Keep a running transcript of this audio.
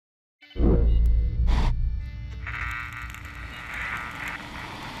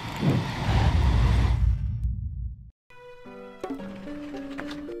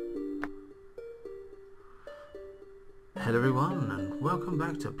everyone, and welcome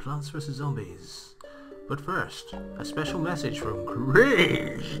back to Plants vs Zombies. But first, a special message from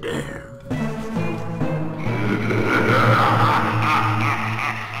Crazy Dev.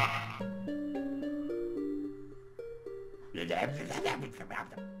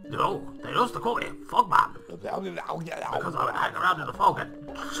 No, they used to call me Fogman because I would hang around in the fog and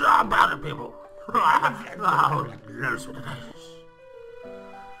jump out at people. Oh, nurse with the days.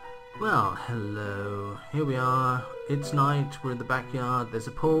 Well, hello. Here we are. It's night. We're in the backyard. There's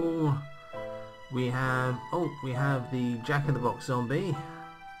a pool. We have the Jack-in-the-Box zombie,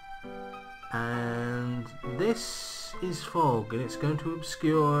 and this is fog, and it's going to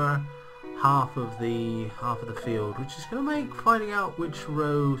obscure half of the field, which is going to make finding out which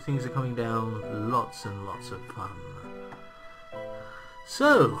row things are coming down lots and lots of fun.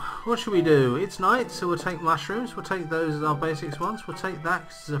 So, what should we do? It's night, so we'll take mushrooms. We'll take those as our basics ones. We'll take that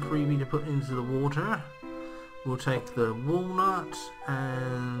as a freebie to put into the water. We'll take the walnut,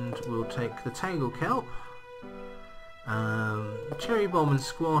 and we'll take the tangle kelp. Cherry bomb and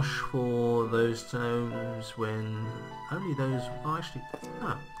squash for those times when only those... Oh, actually,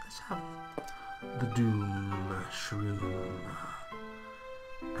 no. Let's have the doom shroom.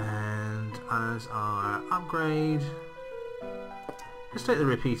 And as our upgrade... Let's take the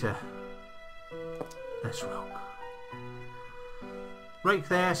repeater. Let's rock. Right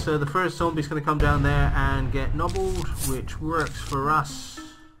there, so the first zombie's going to come down there and get nobbled, which works for us.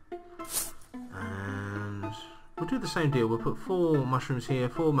 And we'll do the same deal. We'll put 4 mushrooms here,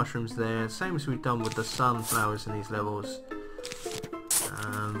 4 mushrooms there, same as we've done with the sunflowers in these levels.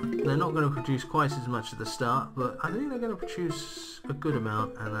 They're not going to produce quite as much at the start, but I think they're going to produce a good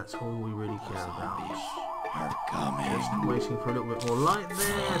amount, and that's all we really care about. Are coming. Just waiting for a little bit more light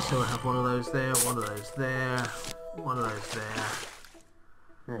there, so we'll have one of those there, one of those there, one of those there.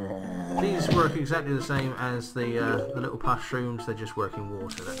 These work exactly the same as the little mushrooms, they just work in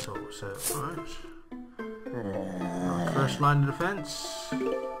water, that's all. So, alright. First line of defense.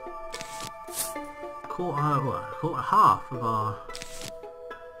 Quarter half of our...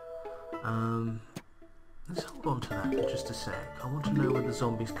 let's hold on to that for just a sec. I want to know where the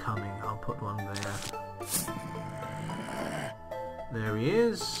zombie's coming. I'll put one there. There he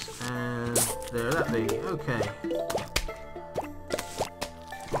is, and there that be. Okay.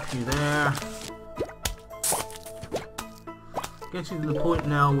 Put you there. Getting to the point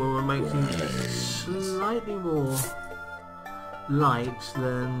now where we're making slightly more light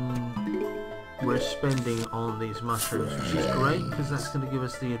than we're spending on these mushrooms, which is great because that's going to give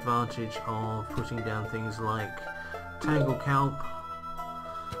us the advantage of putting down things like tangle kelp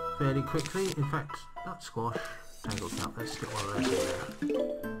fairly quickly. In fact, not squash, tangle kelp. Let's get one of those in there.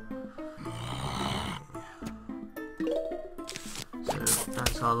 So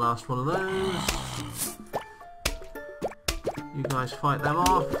that's our last one of those. You guys fight them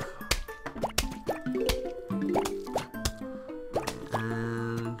off.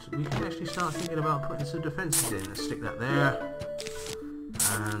 We can actually start thinking about putting some defences in. Let's stick that there.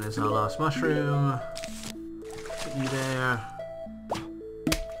 And there's our last mushroom. Put you there.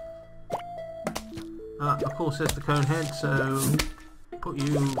 Of course there's the cone head, so put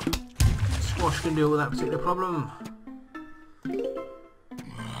you... Squash can deal with that particular problem.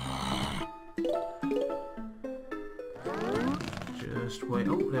 Just wait.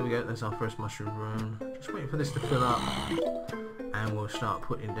 Oh, there we go. There's our first mushroom grown. Just waiting for this to fill up. And we'll start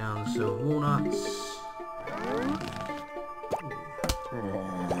putting down some walnuts. So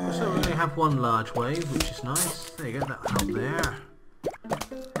we're going to have one large wave, which is nice. There you go, that'll help there.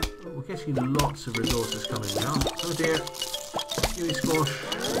 We're getting lots of resources coming now. Oh dear. Give me squash.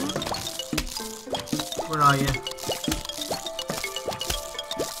 Where are you?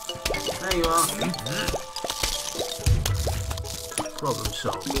 There you are. Problem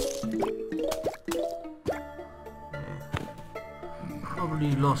solved.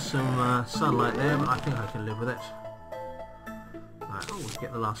 Probably lost some sunlight there, but I think I can live with it. Right, oh, we'll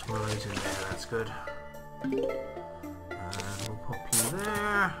get the last one of those in there, that's good. And we'll pop you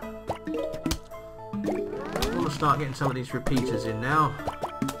there. We'll start getting some of these repeaters in now.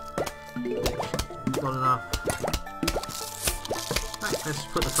 Got enough. Right, let's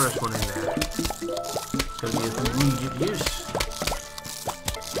put the first one in there. It's going to be of immediate use.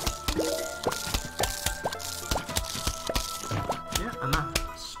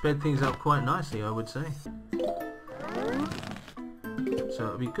 Sped things up quite nicely, I would say. So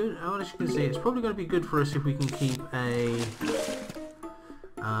it'll be good. As you can see, it's probably going to be good for us if we can keep a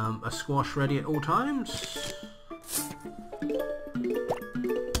squash ready at all times. There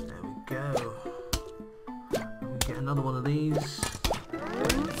we go. We'll get another one of these.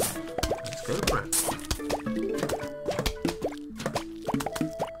 Let's go for it.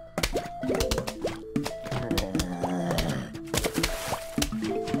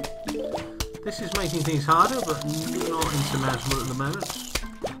 This is making things harder, but not insurmountable at the moment.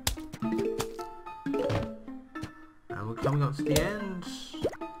 And we're coming up to the end.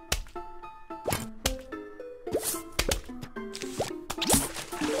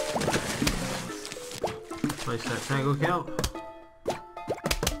 Place that tangle count.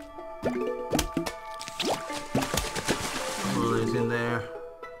 All those in there.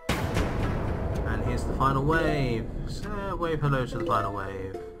 And here's the final wave. So wave hello to the final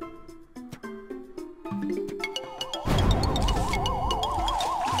wave.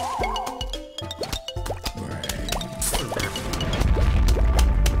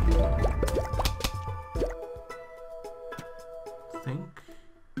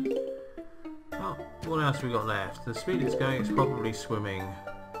 What else we got left? The speed it's going, it's probably swimming.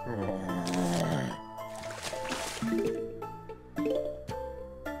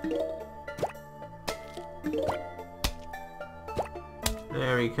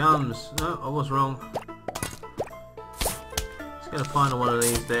 There he comes. No, I was wrong. Let's get a final one of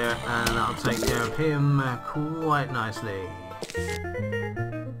these there, and that'll take care of him quite nicely.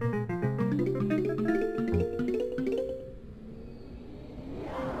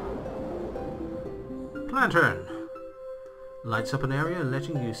 Lantern lights up an area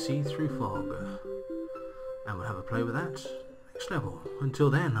letting you see through fog, and we'll have a play with that next level. Until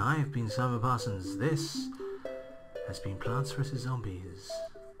then, I've been Simon Parsons. This has been Plants vs Zombies.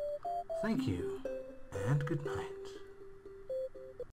 Thank you and good night.